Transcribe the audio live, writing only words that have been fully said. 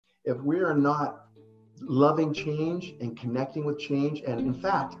If we are not loving change and connecting with change, and in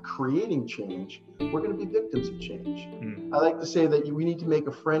fact, creating change, we're going to be victims of change. I like to say that we need to make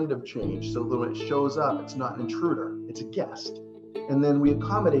a friend of change so that when it shows up, it's not an intruder, it's a guest. And then we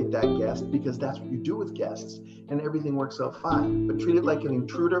accommodate that guest because that's what you do with guests, and everything works out fine. But treat it like an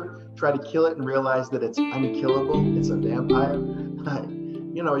intruder, try to kill it and realize that it's unkillable, it's a vampire,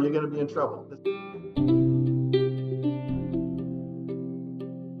 you're going to be in trouble.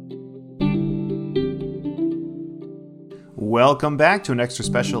 Welcome back to an extra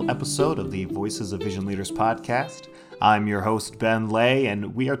special episode of the Voices of Vision Leaders podcast. I'm your host, Ben Lay,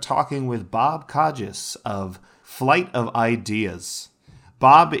 and we are talking with Bob Kodges of Flight of Ideas.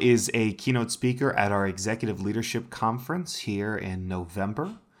 Bob is a keynote speaker at our Executive Leadership Conference here in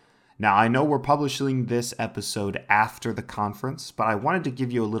November. Now, I know we're publishing this episode after the conference, but I wanted to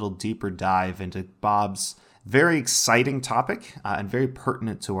give you a little deeper dive into Bob's very exciting topic and very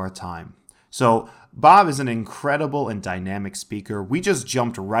pertinent to our time. So, Bob is an incredible and dynamic speaker. We just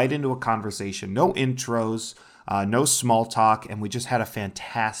jumped right into a conversation, no intros, no small talk, and we just had a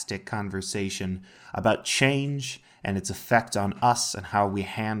fantastic conversation about change and its effect on us and how we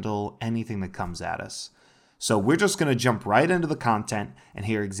handle anything that comes at us. So we're just going to jump right into the content and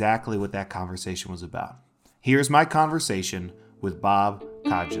hear exactly what that conversation was about. Here's my conversation with Bob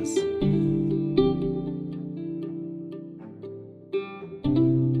Kodges.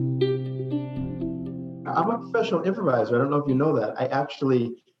 I'm a professional improviser. I don't know if you know that. I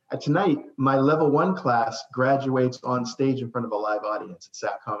actually, tonight, my level 1 class graduates on stage in front of a live audience at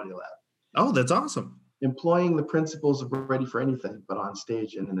SAT Comedy Lab. Oh, that's awesome. Employing the principles of Ready for Anything, but on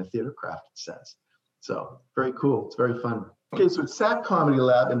stage and in a theater craft sense. So very cool. It's very fun. Okay, so it's SAT Comedy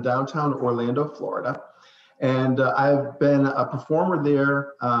Lab in downtown Orlando, Florida. And I've been a performer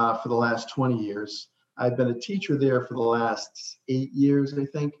there for the last 20 years. I've been a teacher there for the last 8 years, I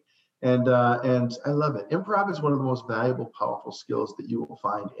think. And I love it. Improv is one of the most valuable, powerful skills that you will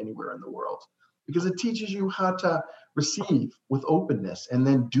find anywhere in the world because it teaches you how to receive with openness and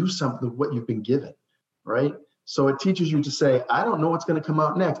then do something with what you've been given, right? So it teaches you to say, I don't know what's going to come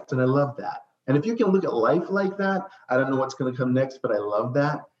out next, and I love that. And if you can look at life like that, I don't know what's going to come next, but I love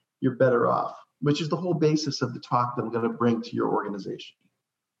that, you're better off, which is the whole basis of the talk that I'm going to bring to your organization.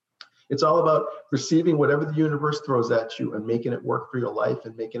 It's all about receiving whatever the universe throws at you and making it work for your life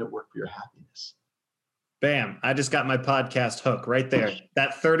and making it work for your happiness. Bam. I just got my podcast hook right there.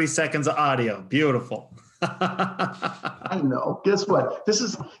 That 30 seconds of audio. Beautiful. I know. Guess what?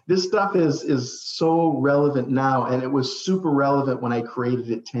 This stuff is so relevant now, and it was super relevant when I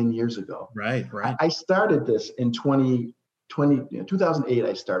created it 10 years ago. Right. I started this in 2008.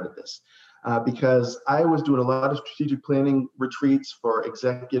 I started this because I was doing a lot of strategic planning retreats for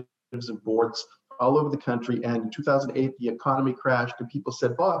executives and boards all over the country. And in 2008, the economy crashed and people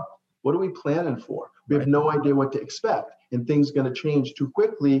said, Bob, what are we planning for? We have no idea what to expect and things are going to change too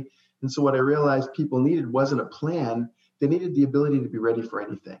quickly. And so what I realized people needed wasn't a plan. They needed the ability to be ready for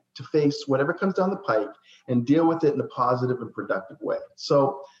anything, to face whatever comes down the pike and deal with it in a positive and productive way.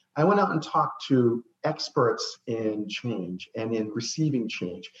 So I went out and talked to experts in change and in receiving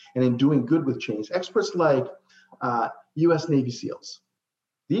change and in doing good with change. Experts like U.S. Navy SEALs.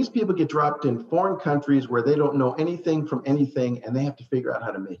 These people get dropped in foreign countries where they don't know anything from anything, and they have to figure out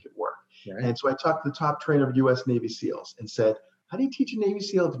how to make it work. Right. And so I talked to the top trainer of U.S. Navy SEALs and said, how do you teach a Navy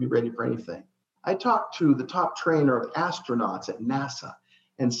SEAL to be ready for anything? I talked to the top trainer of astronauts at NASA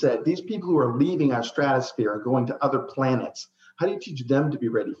and said, these people who are leaving our stratosphere and going to other planets, how do you teach them to be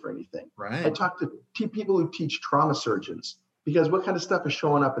ready for anything? Right. I talked to people who teach trauma surgeons because what kind of stuff is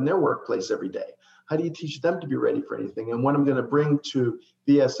showing up in their workplace every day? How do you teach them to be ready for anything? And what I'm going to bring to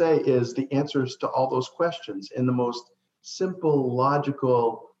VSA is the answers to all those questions in the most simple,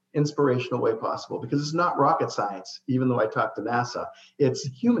 logical, inspirational way possible, because it's not rocket science, even though I talk to NASA. It's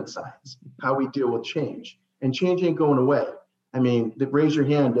human science, how we deal with change. And change ain't going away. I mean, raise your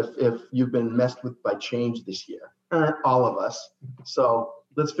hand if you've been messed with by change this year. All of us. So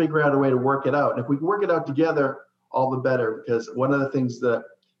let's figure out a way to work it out. And if we can work it out together, all the better, because one of the things that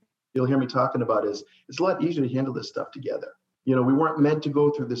you'll hear me talking about is it's a lot easier to handle this stuff together. We weren't meant to go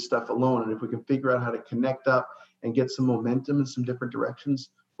through this stuff alone. And if we can figure out how to connect up and get some momentum in some different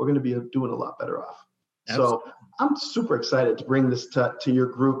directions, we're going to be doing a lot better off. Absolutely. So I'm super excited to bring this to your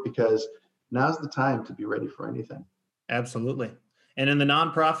group because now's the time to be ready for anything. Absolutely. And in the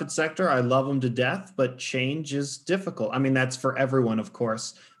nonprofit sector, I love them to death, but change is difficult. I mean, that's for everyone, of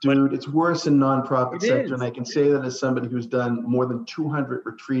course. Dude, it's worse in nonprofit sector. And I can say that as somebody who's done more than 200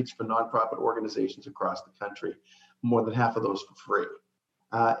 retreats for nonprofit organizations across the country, more than half of those for free.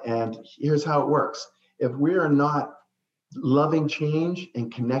 And here's how it works. If we are not loving change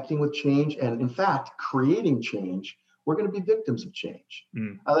and connecting with change, and in fact, creating change, we're going to be victims of change.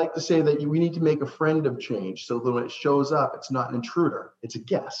 I like to say that we need to make a friend of change so that when it shows up, it's not an intruder, it's a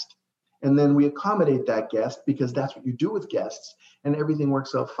guest. And then we accommodate that guest because that's what you do with guests, and everything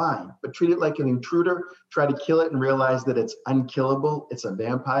works out fine. But treat it like an intruder, try to kill it and realize that it's unkillable, it's a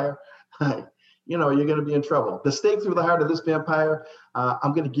vampire. You're going to be in trouble. The stake through the heart of this vampire,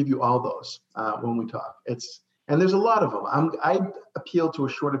 I'm going to give you all those when we talk. And there's a lot of them. I appeal to a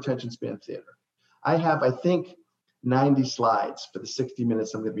short attention span theater. I have, I think, 90 slides for the 60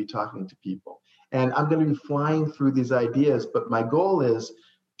 minutes I'm going to be talking to people. And I'm going to be flying through these ideas, but my goal is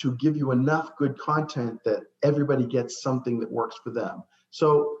to give you enough good content that everybody gets something that works for them.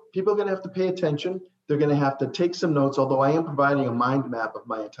 So people are going to have to pay attention. They're going to have to take some notes, although I am providing a mind map of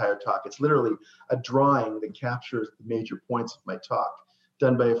my entire talk. It's literally a drawing that captures the major points of my talk,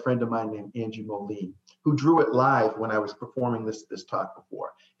 done by a friend of mine named Angie Moline, who drew it live when I was performing this talk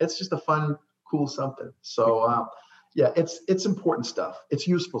before. It's just a fun, cool something. So yeah, it's important stuff. It's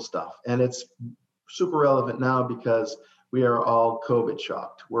useful stuff. And it's super relevant now because we are all COVID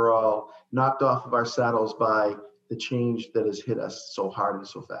shocked. We're all knocked off of our saddles by the change that has hit us so hard and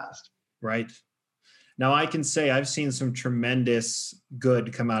so fast. Right. Now, I can say I've seen some tremendous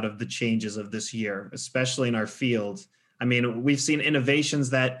good come out of the changes of this year, especially in our field. I mean, we've seen innovations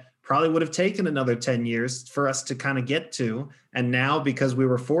that probably would have taken another 10 years for us to kind of get to. And now, because we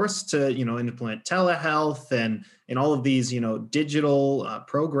were forced to, implement telehealth and all of these, digital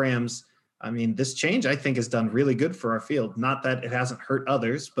programs, I mean, this change, I think, has done really good for our field. Not that it hasn't hurt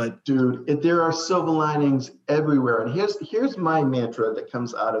others, but... Dude, there are silver linings everywhere. And here's my mantra that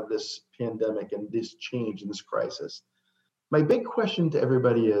comes out of this pandemic and this change and this crisis. My big question to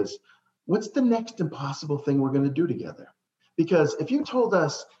everybody is, what's the next impossible thing we're going to do together? Because if you told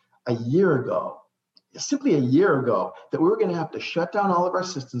us simply a year ago, that we were going to have to shut down all of our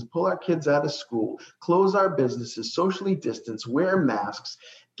systems, pull our kids out of school, close our businesses, socially distance, wear masks,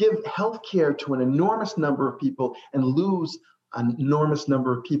 give healthcare to an enormous number of people and lose an enormous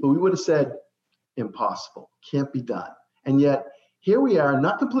number of people, we would have said, impossible, can't be done. And yet here we are,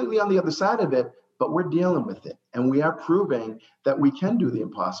 not completely on the other side of it, but we're dealing with it. And we are proving that we can do the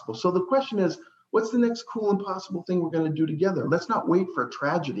impossible. So the question is, what's the next cool impossible thing we're going to do together? Let's not wait for a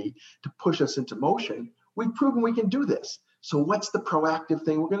tragedy to push us into motion. We've proven we can do this. So what's the proactive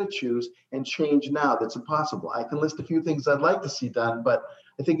thing we're going to choose and change now that's impossible? I can list a few things I'd like to see done, but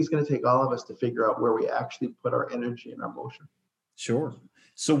I think it's going to take all of us to figure out where we actually put our energy and our motion. Sure.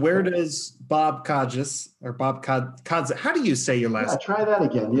 So where does Bob Kodges, or Bob Kodges, how do you say your last name? Yeah, try that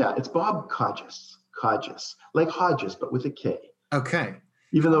again. Yeah, it's Bob Kodges, like Hodges, but with a K. Okay.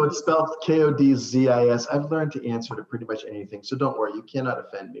 Even though it's spelled Kodzis, I've learned to answer to pretty much anything. So don't worry, you cannot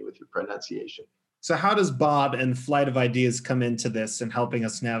offend me with your pronunciation. So how does Bob and Flight of Ideas come into this and helping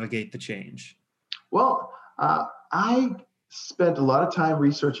us navigate the change? Well, I spent a lot of time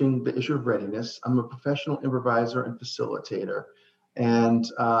researching the issue of readiness. I'm a professional improviser and facilitator, and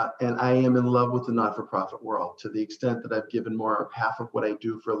I am in love with the not-for-profit world to the extent that I've given more of half of what I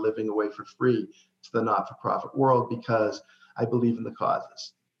do for a living away for free to the not-for-profit world because I believe in the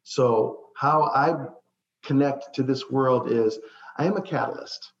causes. So how I connect to this world is I am a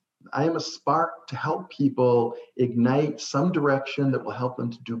catalyst. I am a spark to help people ignite some direction that will help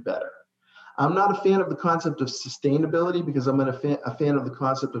them to do better. I'm not a fan of the concept of sustainability because I'm a fan of the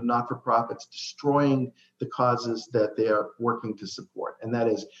concept of not-for-profits destroying the causes that they are working to support, and that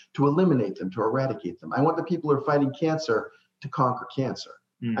is to eliminate them, to eradicate them. I want the people who are fighting cancer to conquer cancer.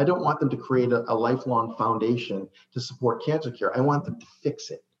 I don't want them to create a lifelong foundation to support cancer care. I want them to fix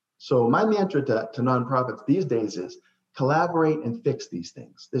it. So my mantra to nonprofits these days is collaborate and fix these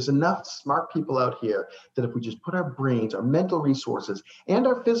things. There's enough smart people out here that if we just put our brains, our mental resources, and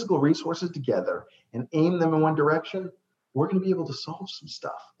our physical resources together and aim them in one direction, we're going to be able to solve some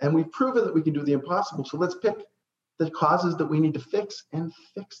stuff. And we've proven that we can do the impossible. So let's pick the causes that we need to fix and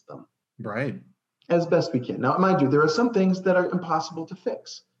fix them. Right. As best we can. Now, mind you, there are some things that are impossible to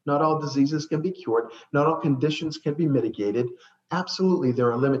fix. Not all diseases can be cured. Not all conditions can be mitigated. Absolutely, there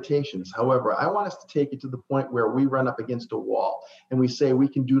are limitations. However, I want us to take it to the point where we run up against a wall and we say we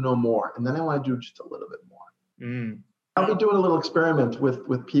can do no more. And then I want to do just a little bit more. I'll be doing a little experiment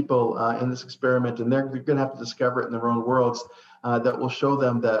with people in this experiment, and they're going to have to discover it in their own worlds that will show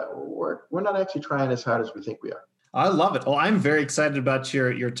them that we're not actually trying as hard as we think we are. I love it. Well, I'm very excited about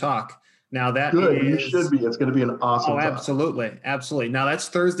your talk. Now that Good, you should be. It's going to be an awesome talk. Absolutely. Absolutely. Now that's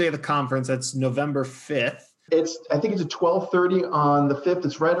Thursday of the conference. That's November 5th. I think it's at 12:30 on the 5th.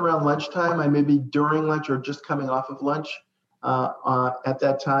 It's right around lunchtime. I may be during lunch or just coming off of lunch. at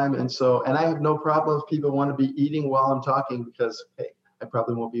that time. And I have no problem if people want to be eating while I'm talking because, hey, I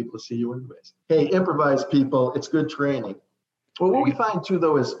probably won't be able to see you anyways. Hey, improvise, people. It's good training. Well, what we find too,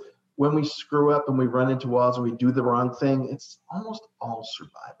 though, is when we screw up and we run into walls and we do the wrong thing, it's almost all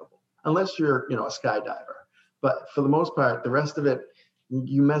survivable, unless you're, a skydiver. But for the most part, the rest of it,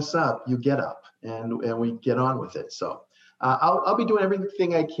 you mess up, you get up, and we get on with it. So I'll be doing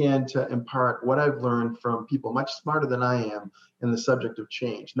everything I can to impart what I've learned from people much smarter than I am in the subject of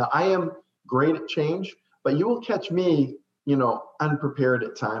change. Now, I am great at change, but you will catch me, unprepared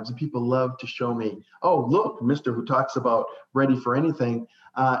at times. And people love to show me, oh, look, Mr. who talks about ready for anything.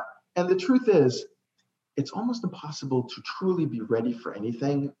 And the truth is, it's almost impossible to truly be ready for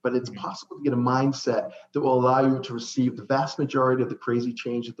anything, but it's possible to get a mindset that will allow you to receive the vast majority of the crazy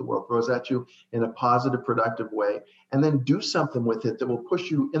change that the world throws at you in a positive, productive way, and then do something with it that will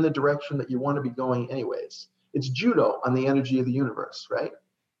push you in the direction that you want to be going anyways. It's judo on the energy of the universe, right?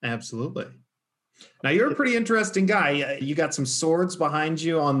 Absolutely. Now, you're a pretty interesting guy. You got some swords behind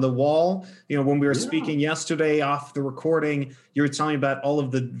you on the wall. When we were speaking yesterday off the recording, you were telling me about all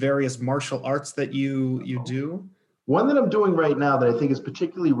of the various martial arts that you do. One that I'm doing right now that I think is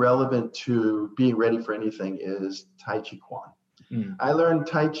particularly relevant to being ready for anything is Tai Chi Chuan. I learned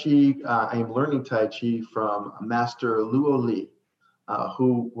Tai Chi. I am learning Tai Chi from Master Luo Li,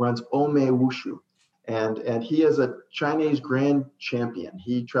 who runs Ome Wushu. And he is a Chinese grand champion.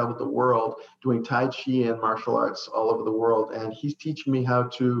 He traveled the world doing Tai Chi and martial arts all over the world. And he's teaching me how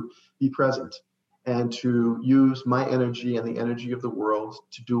to be present and to use my energy and the energy of the world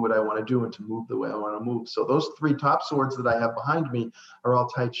to do what I want to do and to move the way I want to move. So those three top swords that I have behind me are all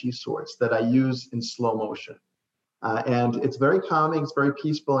Tai Chi swords that I use in slow motion. And it's very calming, it's very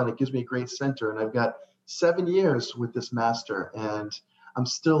peaceful, and it gives me a great center. And I've got 7 years with this master, and I'm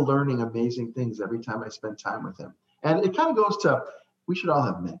still learning amazing things every time I spend time with him. And it kind of goes to, we should all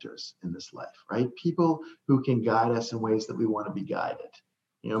have mentors in this life, right? People who can guide us in ways that we want to be guided.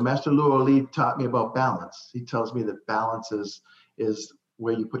 Master Luo Li taught me about balance. He tells me that balance is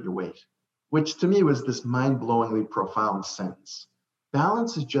where you put your weight, which to me was this mind-blowingly profound sentence.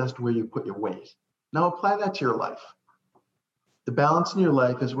 Balance is just where you put your weight. Now apply that to your life. The balance in your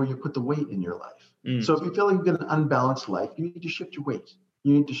life is where you put the weight in your life. So if you feel like you've got an unbalanced life, you need to shift your weight.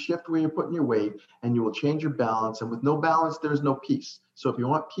 You need to shift where you're putting your weight, and you will change your balance. And with no balance, there's no peace. So if you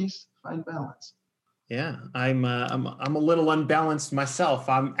want peace, find balance. Yeah, I'm a little unbalanced myself.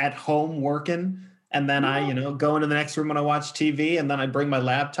 I'm at home working, and then I go into the next room when I watch TV, and then I bring my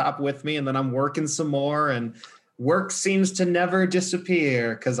laptop with me, and then I'm working some more, and work seems to never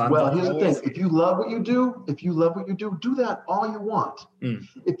disappear because I'm. Well, here's the thing: if you love what you do, do that all you want.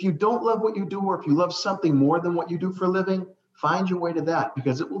 If you don't love what you do, or if you love something more than what you do for a living, find your way to that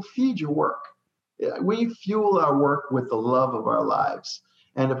because it will feed your work. We fuel our work with the love of our lives.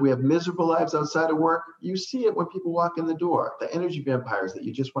 And if we have miserable lives outside of work, you see it when people walk in the door. The energy vampires that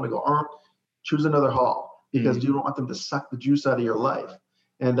you just want to go, choose another hall because you don't want them to suck the juice out of your life.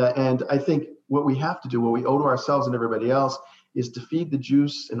 And I think what we have to do, what we owe to ourselves and everybody else, is to feed the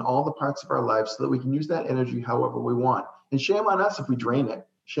juice in all the parts of our lives so that we can use that energy however we want. And shame on us if we drain it.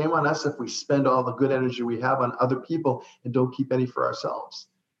 Shame on us if we spend all the good energy we have on other people and don't keep any for ourselves.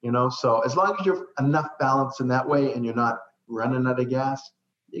 So as long as you're enough balance in that way and you're not running out of gas,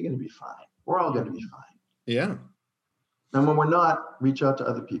 you're going to be fine. We're all going to be fine. Yeah. And when we're not, reach out to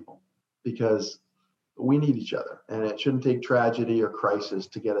other people because we need each other. And it shouldn't take tragedy or crisis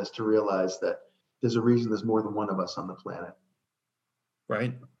to get us to realize that there's a reason there's more than one of us on the planet.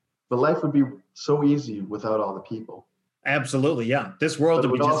 Right. But life would be so easy without all the people. Absolutely. Yeah. This world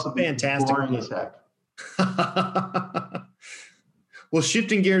would be just fantastic. Boring as heck. Well,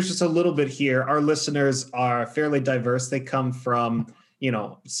 shifting gears just a little bit here, our listeners are fairly diverse. They come from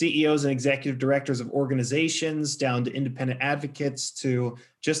CEOs and executive directors of organizations down to independent advocates to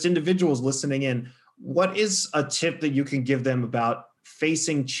just individuals listening in. What is a tip that you can give them about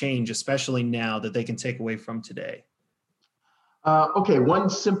facing change, especially now, that they can take away from today? Okay, one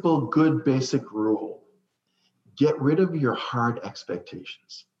simple, good, basic rule. Get rid of your hard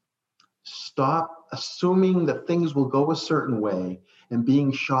expectations. Stop assuming that things will go a certain way and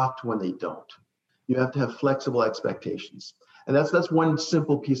being shocked when they don't. You have to have flexible expectations. And that's one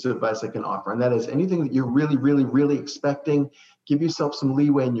simple piece of advice I can offer. And that is anything that you're really, really, really expecting, give yourself some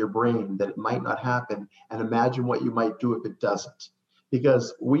leeway in your brain that it might not happen and imagine what you might do if it doesn't.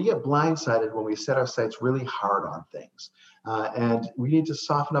 Because we get blindsided when we set our sights really hard on things. And we need to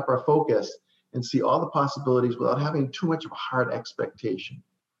soften up our focus and see all the possibilities without having too much of a hard expectation.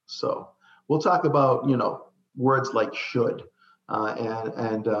 So we'll talk about, words like should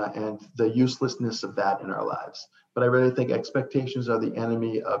and the uselessness of that in our lives. but I really think expectations are the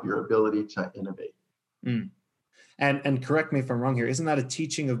enemy of your ability to innovate. Mm. And correct me if I'm wrong here, isn't that a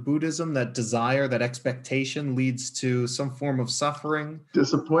teaching of Buddhism, that desire, that expectation leads to some form of suffering?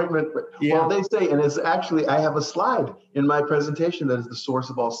 Disappointment. Yeah. Well, they say, and it's actually, I have a slide in my presentation that is the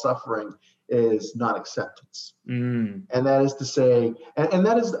source of all suffering is non-acceptance. Mm. And that is to say, and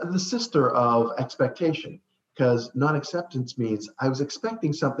that is the sister of expectation, because non-acceptance means I was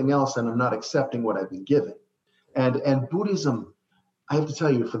expecting something else and I'm not accepting what I've been given. And Buddhism, I have to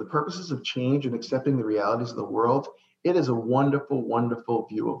tell you, for the purposes of change and accepting the realities of the world, it is a wonderful, wonderful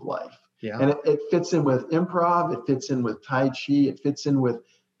view of life. Yeah. And it fits in with improv, it fits in with Tai Chi, it fits in with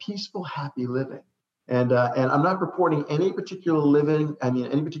peaceful, happy living. And I'm not purporting any particular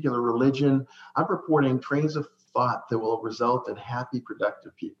any particular religion. I'm purporting trains of thought that will result in happy,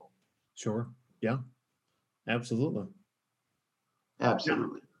 productive people. Sure. Yeah. Absolutely.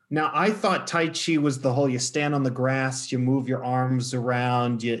 Absolutely. Now, I thought Tai Chi was the whole, you stand on the grass, you move your arms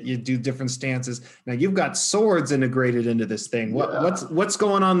around, you do different stances. Now you've got swords integrated into this thing. What's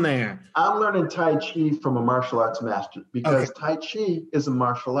going on there? I'm learning Tai Chi from a martial arts master because Okay. Tai Chi is a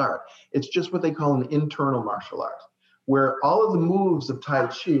martial art. It's just what they call an internal martial art, where all of the moves of Tai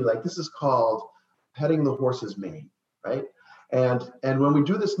Chi, like this is called petting the horse's mane, right? And when we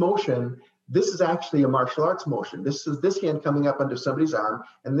do this motion, this is actually a martial arts motion. This is this hand coming up under somebody's arm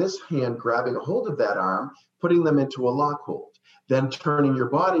and this hand grabbing a hold of that arm, putting them into a lock hold. Then turning your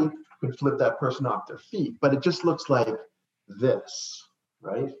body could flip that person off their feet, but it just looks like this,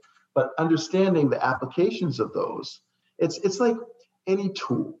 right? But understanding the applications of those, it's like any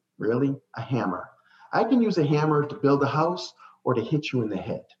tool, really, a hammer. I can use a hammer to build a house or to hit you in the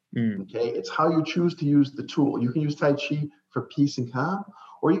head. Okay, it's how you choose to use the tool. You can use Tai Chi for peace and calm,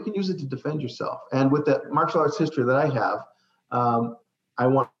 or you can use it to defend yourself. And with the martial arts history that I have, I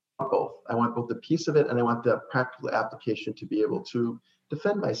want both. I want both the piece of it and I want the practical application to be able to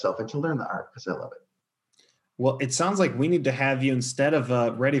defend myself and to learn the art because I love it. Well, it sounds like we need to have you, instead of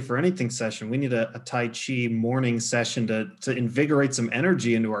a Ready for Anything session, we need a Tai Chi morning session to invigorate some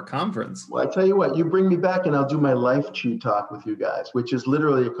energy into our conference. Well, I tell you what, you bring me back and I'll do my life chi talk with you guys, which is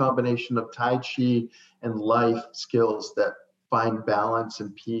literally a combination of Tai Chi and life skills that find balance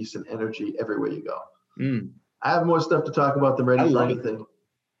and peace and energy everywhere you go. I have more stuff to talk about than Ready for Anything.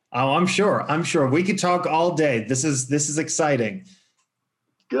 Oh, I'm sure. We could talk all day. This is exciting.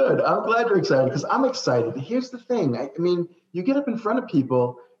 Good. I'm glad you're excited because I'm excited. Here's the thing. I mean, you get up in front of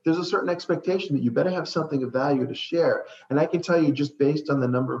people, there's a certain expectation that you better have something of value to share. And I can tell you, just based on the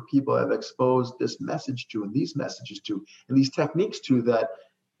number of people I've exposed this message to and these messages to and these techniques to, that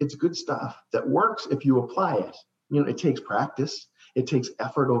it's good stuff that works if you apply it. You know, it takes practice. It takes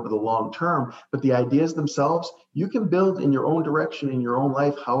effort over the long term, but the ideas themselves, you can build in your own direction in your own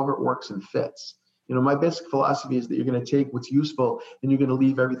life, however it works and fits. You know, my basic philosophy is that you're going to take what's useful and you're going to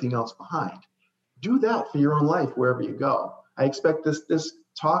leave everything else behind. Do that for your own life wherever you go. I expect this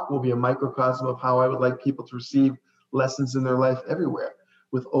talk will be a microcosm of how I would like people to receive lessons in their life everywhere,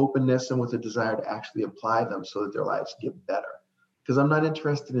 with openness and with a desire to actually apply them so that their lives get better. Because I'm not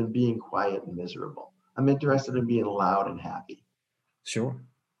interested in being quiet and miserable. I'm interested in being loud and happy. Sure.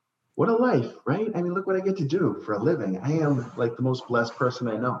 What a life, right? I mean, look what I get to do for a living. I am like the most blessed person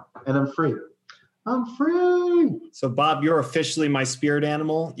I know, and I'm free. I'm free. So, Bob, you're officially my spirit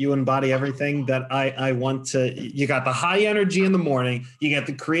animal. You embody everything that I want to. You got the high energy in the morning. You get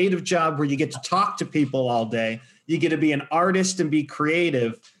the creative job where you get to talk to people all day. You get to be an artist and be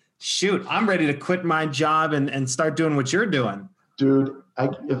creative. Shoot, I'm ready to quit my job and start doing what you're doing. Dude,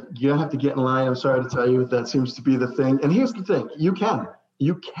 if you don't have to get in line. I'm sorry to tell you, that seems to be the thing. And here's the thing. You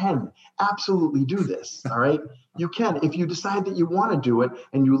can absolutely do this, all right? You can, if you decide that you want to do it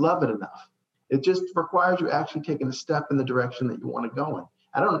and you love it enough. It just requires you actually taking a step in the direction that you want to go in.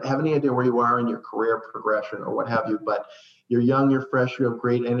 I don't have any idea where you are in your career progression or what have you, but you're young, you're fresh, you have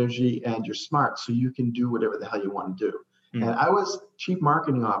great energy, and you're smart, so you can do whatever the hell you want to do. And I was chief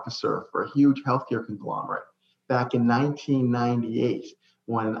marketing officer for a huge healthcare conglomerate back in 1998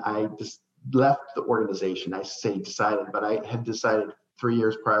 when I just left the organization. I say decided, but I had decided 3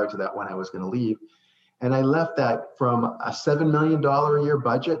 years prior to that when I was going to leave. And I left that from a $7 million a year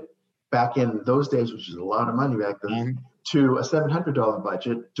budget back in those days, which is a lot of money back then, to a $700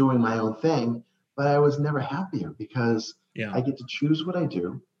 budget doing my own thing. But I was never happier because I get to choose what I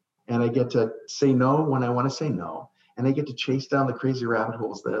do, and I get to say no when I want to say no, and I get to chase down the crazy rabbit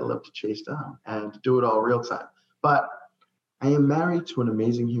holes that I love to chase down and do it all real time. But I am married to an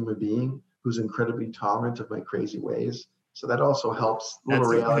amazing human being who's incredibly tolerant of my crazy ways. So that also helps. Little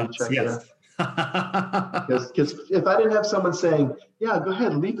reality check there. Because if I didn't have someone saying, yeah, go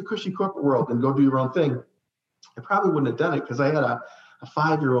ahead, leave the cushy corporate world and go do your own thing, I probably wouldn't have done it because I had a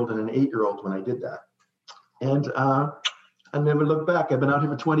 5-year-old and an 8-year-old when I did that. And I never looked back. I've been out here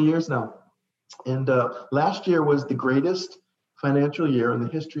for 20 years now. And last year was the greatest financial year in the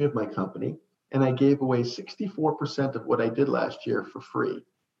history of my company. And I gave away 64% of what I did last year for free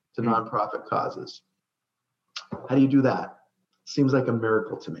to nonprofit causes. How do you do that? Seems like a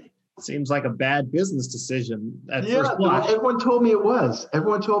miracle to me. Seems like a bad business decision at first blush. Everyone told me it was.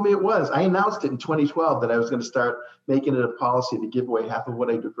 I announced it in 2012 that I was going to start making it a policy to give away half of what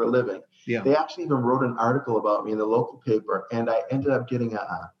I do for a living. Yeah. They actually even wrote an article about me in the local paper, and I ended up getting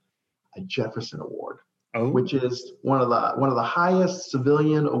a Jefferson Award, which is one of the highest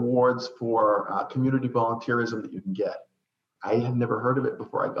civilian awards for community volunteerism that you can get. I had never heard of it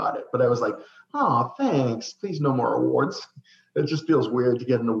before I got it, but I was like, oh, thanks. Please, no more awards. It just feels weird to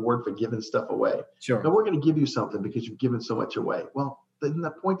get an award for giving stuff away. Sure. Now we're going to give you something because you've given so much away. Well, then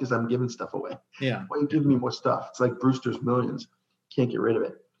the point is I'm giving stuff away. Yeah. Why are you giving me more stuff? It's like Brewster's Millions. Can't get rid of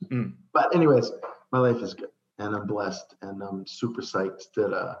it. But anyways, my life is good, and I'm blessed, and I'm super psyched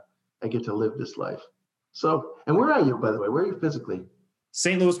that I get to live this life. So, and where are you, by the way? Where are you physically?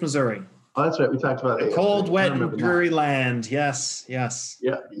 St. Louis, Missouri. Oh, that's right. We talked about it. Cold, wet, and dreary land. Yes. Yeah.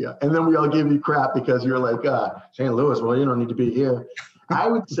 And then we all gave you crap because you're like, St. Louis, well, you don't need to be here. I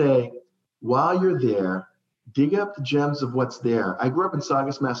would say while you're there, dig up the gems of what's there. I grew up in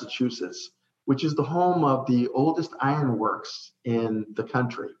Saugus, Massachusetts, which is the home of the oldest ironworks in the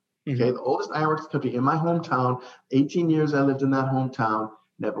country. Okay, the oldest ironworks in the country in my hometown. 18 years I lived in that hometown,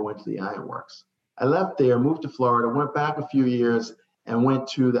 never went to the ironworks. I left there, moved to Florida, went back a few years, and went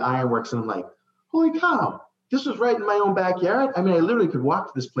to the ironworks, and I'm like, holy cow, this was right in my own backyard. I mean, I literally could walk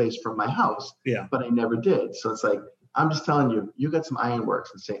to this place from my house, but I never did. So it's like, I'm just telling you, you got some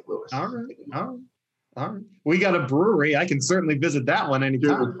ironworks in St. Louis. All right. We got a brewery. I can certainly visit that one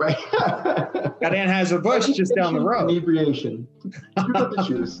anytime. Right. Got Anheuser-Busch just down the road. Inebriation. You got the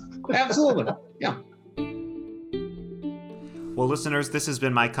shoes. Absolutely. Yeah. Well, listeners, this has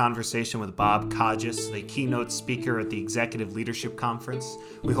been my conversation with Bob Codgis, the keynote speaker at the Executive Leadership Conference.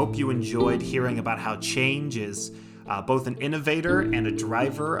 We hope you enjoyed hearing about how change is both an innovator and a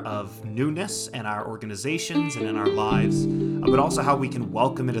driver of newness in our organizations and in our lives, but also how we can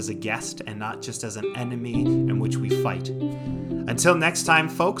welcome it as a guest and not just as an enemy in which we fight. Until next time,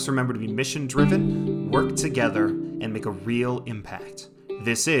 folks, remember to be mission-driven, work together, and make a real impact.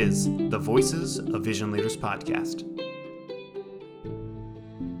 This is the Voices of Vision Leaders podcast.